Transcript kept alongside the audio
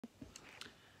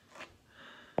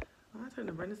I turned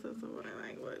the brightness up so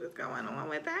like, what is going on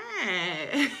with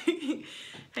that?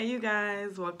 Hey you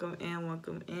guys, welcome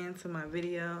in to my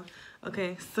video.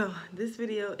 Okay, so this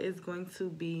video is going to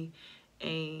be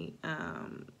a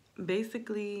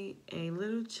basically a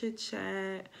little chit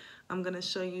chat. I'm gonna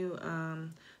show you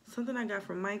something I got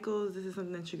from Michael's. This is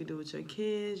something that you can do with your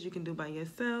kids, you can do by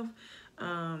yourself,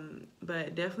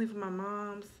 but definitely for my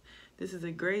moms. This is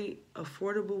a great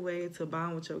affordable way to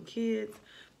bond with your kids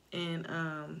and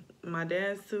my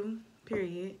dad's too,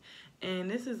 period.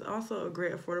 And this is also a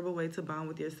great affordable way to bond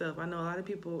with yourself. I know a lot of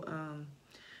people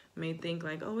may think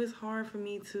like, oh, it's hard for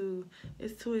me to,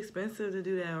 it's too expensive to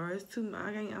do that, or it's too,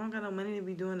 I don't got no money to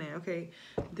be doing that. Okay,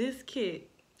 this kit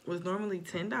was normally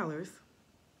 $10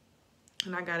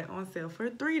 and I got it on sale for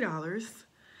 $3.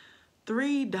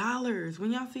 $3.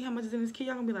 When y'all see how much is in this kit,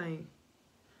 y'all gonna be like,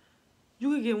 you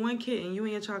could get one kit and you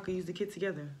and your child could use the kit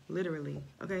together, literally,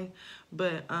 okay?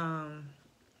 But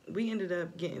we ended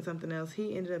up getting something else.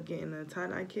 He ended up getting a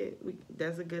tie-dye kit.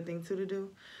 That's a good thing too to do.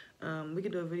 We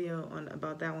could do a video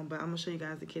about that one, but I'm gonna show you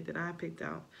guys the kit that I picked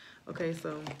out. Okay,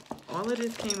 so all of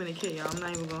this came in a kit, y'all. I'm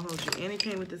not even gonna hold you. And it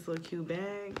came with this little cute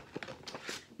bag.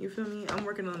 You feel me? I'm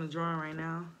working on the drawing right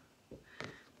now.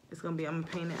 It's gonna be, I'm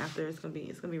gonna paint it after. It's gonna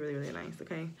be really, really nice,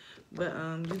 okay? But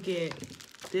you get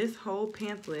this whole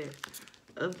pamphlet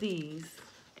of these,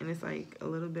 and it's like a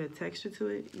little bit of texture to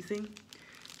it. You see,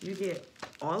 you get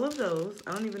all of those.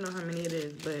 I don't even know how many it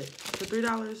is, but for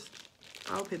 $3,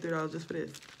 I'll pay $3 just for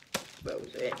this. So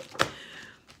shit.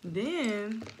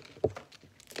 Then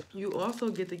you also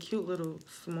get the cute little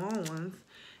small ones,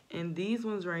 and these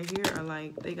ones right here are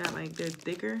like, they got like, they're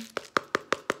thicker,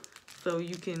 so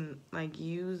you can like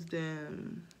use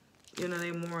them, you know,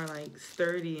 they're more like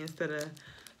sturdy instead of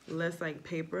less like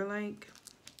paper like.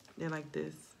 They're like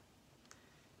this.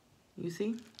 You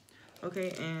see?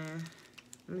 Okay, and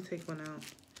let me take one out.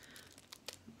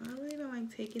 I really don't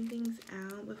like taking things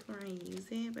out before I use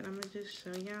it, but I'm gonna just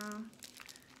show y'all.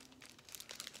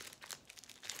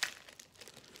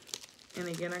 And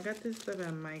again, I got this stuff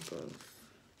at Michael's.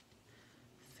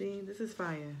 See, this is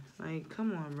fire. Like,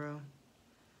 come on, bro.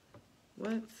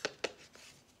 What?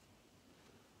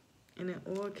 And it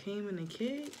all came in a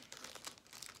kit?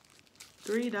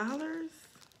 $3?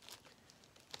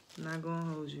 Not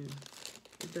gonna hold you.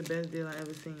 It's the best deal I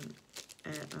ever seen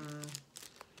at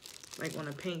like on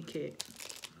a paint kit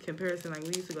comparison. Like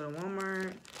we used to go to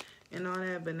Walmart and all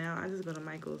that, but now I just go to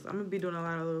Michael's. I'm gonna be doing a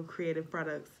lot of little creative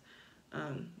products,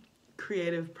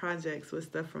 creative projects with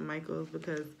stuff from Michael's,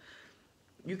 because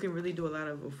you can really do a lot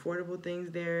of affordable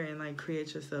things there and like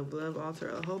create yourself love altar,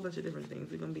 a whole bunch of different things.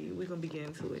 We're gonna be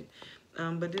getting to it.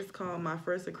 But this is called My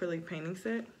First Acrylic Painting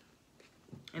Set,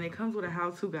 and it comes with a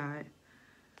how-to guide.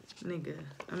 Nigga,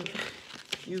 I mean,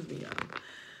 excuse me, y'all.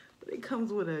 But it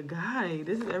comes with a guide.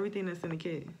 This is everything that's in the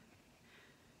kit.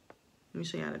 Let me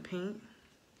show you how to paint.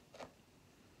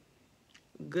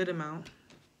 Good amount.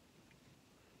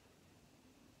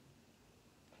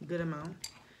 Good amount.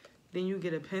 Then you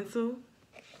get a pencil.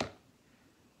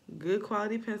 Good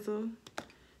quality pencil.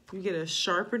 You get a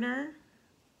sharpener.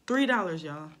 $3,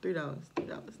 y'all.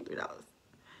 $3.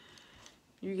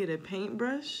 You get a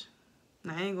paintbrush.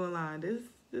 Now, I ain't gonna lie,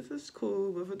 this is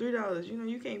cool, but for $3, you know,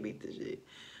 you can't beat this shit.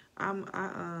 I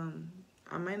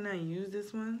might not use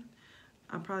this one.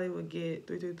 I probably would get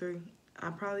 333. I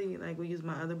probably like would use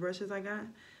my other brushes I got,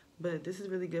 but this is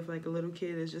really good for like a little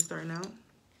kid that's just starting out.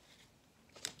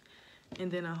 And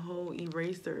then a whole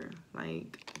eraser.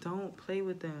 Like, don't play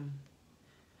with them.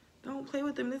 Don't play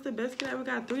with them. This is the best kid I ever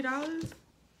got. $3?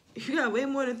 You got way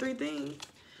more than 3 things.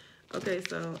 Okay,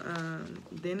 so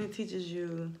then it teaches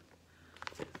you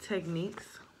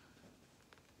techniques,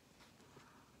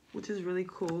 which is really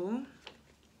cool.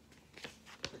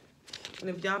 And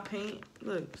if y'all paint,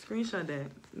 look, screenshot that.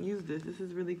 Use this. This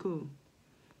is really cool.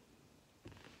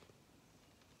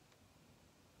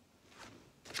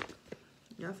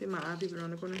 Y'all see my eye peeping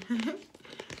around the corner?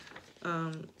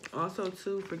 Also,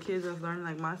 too, for kids that's learning,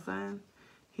 like my son,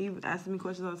 he asks me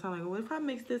questions all the time, like, what if I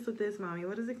mix this with this, mommy?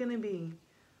 What is it gonna be?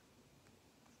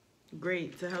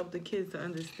 Great to help the kids to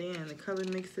understand the color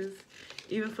mixes,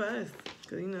 even for us,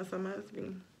 because you know some of us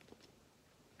be.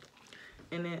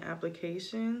 And then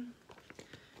application.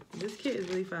 This kit is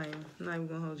really fire. I'm not even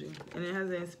gonna hold you. And it has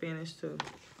it in Spanish too.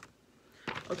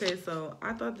 Okay, so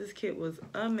I thought this kit was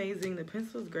amazing. The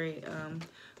pencil's great.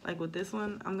 Like with this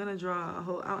one, I'm gonna draw a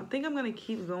whole. I think I'm gonna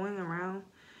keep going around,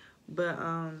 but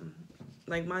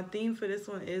like my theme for this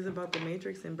one is about the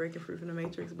Matrix and breaking free from the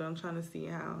Matrix. But I'm trying to see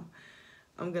how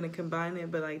I'm gonna combine it.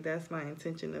 But like that's my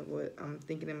intention of what I'm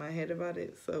thinking in my head about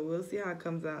it. So we'll see how it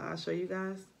comes out. I'll show you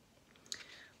guys.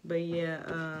 But yeah,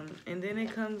 and then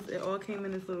it all came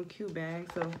in this little cute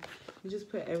bag. So you just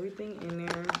put everything in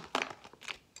there.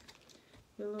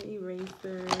 Your little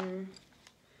eraser,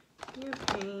 your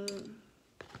paint,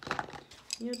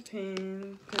 your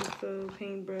pen, pencil,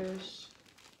 paintbrush.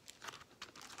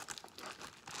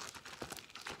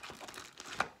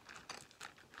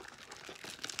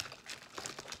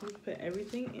 Just put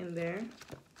everything in there.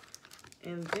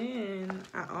 And then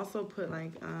I also put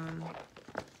like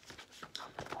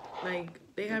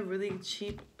they have really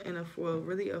cheap and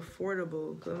really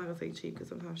affordable, because I'm not gonna say cheap because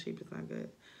sometimes cheap is not good.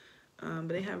 But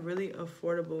they have really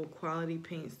affordable quality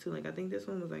paints too. Like I think this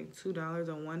one was like $2 or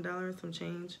 $1 some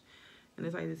change. And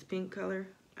it's like this pink color.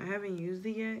 I haven't used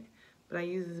it yet, but I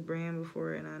used this brand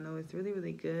before and I know it's really,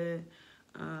 really good.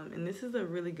 And this is a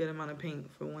really good amount of paint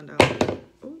for $1.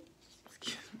 Oh,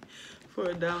 excuse me. For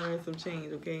 $1 and some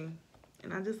change, okay?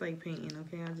 And I just like painting,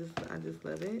 okay? I just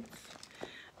love it.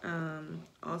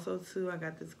 Also too, I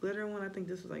got this glitter one. I think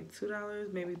this was like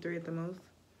 $2, maybe $3 at the most.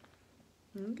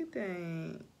 Look at that.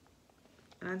 And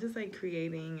I just like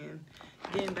creating and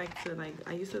getting back to like,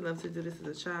 I used to love to do this as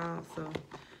a child, so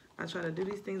I try to do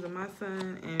these things with my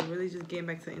son and really just getting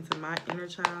back into my inner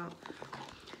child.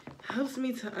 Helps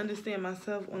me to understand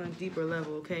myself on a deeper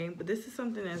level, okay? But this is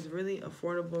something that's really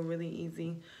affordable, really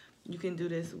easy. You can do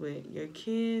this with your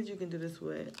kids. You can do this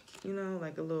with, you know,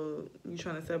 like you're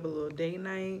trying to set up a little date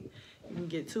night. You can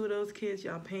get 2 of those kids,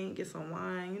 y'all paint, get some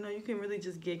wine. You know, you can really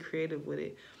just get creative with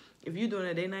it. If you're doing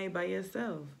a date night by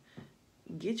yourself,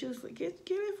 get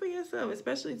it for yourself.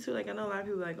 Especially too, like I know a lot of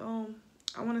people like, oh,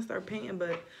 I want to start painting,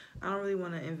 but I don't really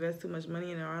want to invest too much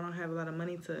money in it, or I don't have a lot of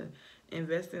money to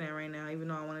invest in it right now, even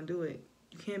though I want to do it.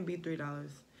 You can't beat $3.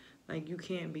 Like, you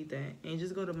can't beat that. And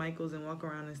just go to Michael's and walk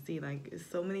around and see. Like, it's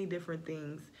so many different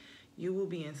things. You will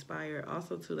be inspired.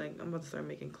 Also, too, like, I'm about to start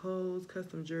making clothes,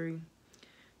 custom jewelry.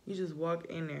 You just walk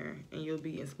in there and you'll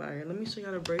be inspired. Let me show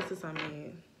y'all the bracelets I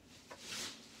made.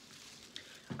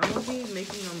 I'm going to be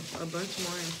making a bunch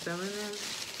more and selling them.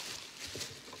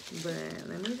 But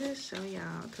let me just show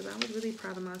y'all, because I was really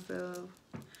proud of myself.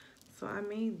 So I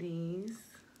made these.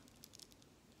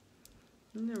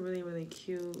 And they're really, really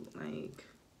cute. Like,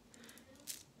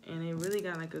 and it really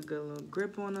got like a good little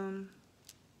grip on them.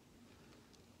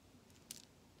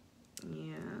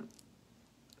 Yeah.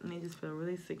 And they just feel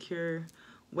really secure.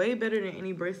 Way better than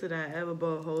any bracelet I ever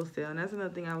bought wholesale. And that's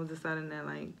another thing I was deciding that,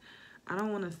 like, I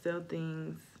don't want to sell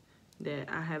things that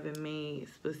I haven't made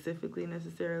specifically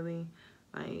necessarily.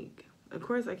 Like, of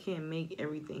course I can't make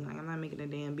everything. Like, I'm not making a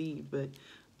damn bead, but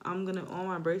I'm gonna, all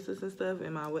my bracelets and stuff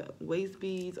and my waist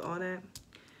beads, all that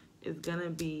is gonna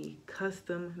be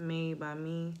custom made by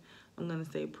me. I'm gonna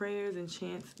say prayers and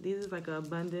chants. These is like an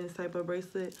abundance type of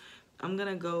bracelet. I'm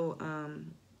gonna go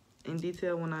in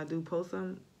detail when I do post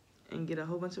them and get a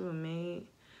whole bunch of them made.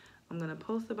 I'm gonna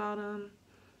post about them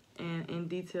and in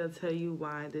detail tell you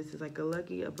why this is like a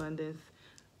lucky, abundance,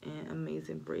 and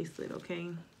amazing bracelet, okay?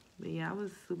 But yeah, I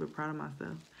was super proud of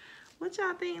myself. What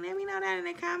y'all think? Let me know that in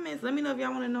the comments. Let me know if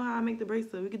y'all want to know how I make the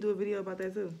bracelet. We could do a video about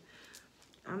that too.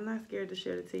 I'm not scared to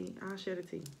share the tea. I'll share the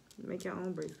tea. Make your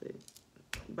own bracelet.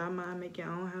 Buy mine, make your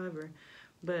own, however.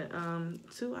 But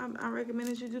too, I recommend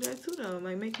that you do that too though.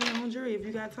 Like, make your own jewelry if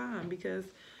you got time, because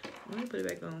let me put it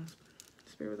back on.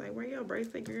 Spirit was like, where your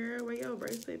bracelet, girl? Where your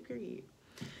bracelet, period.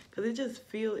 Because it just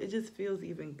feels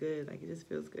even good. Like, it just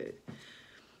feels good.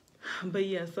 But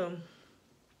yeah, so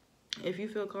if you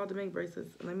feel called to make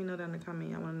bracelets, let me know down in the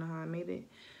comment. I want to know how I made it.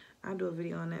 I'll do a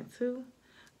video on that too.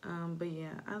 But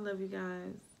yeah, I love you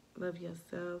guys. Love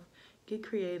yourself. Get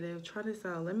creative. Try this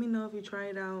out. Let me know if you try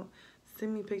it out.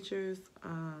 Send me pictures,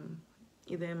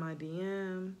 either in my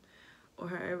DM or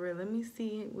however. Let me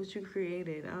see what you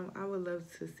created. I would love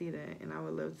to see that, and I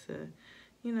would love to,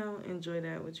 you know, enjoy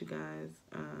that with you guys.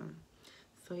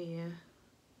 So yeah.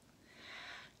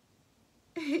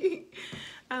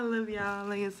 I love y'all.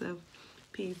 Love yourself.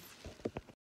 Peace.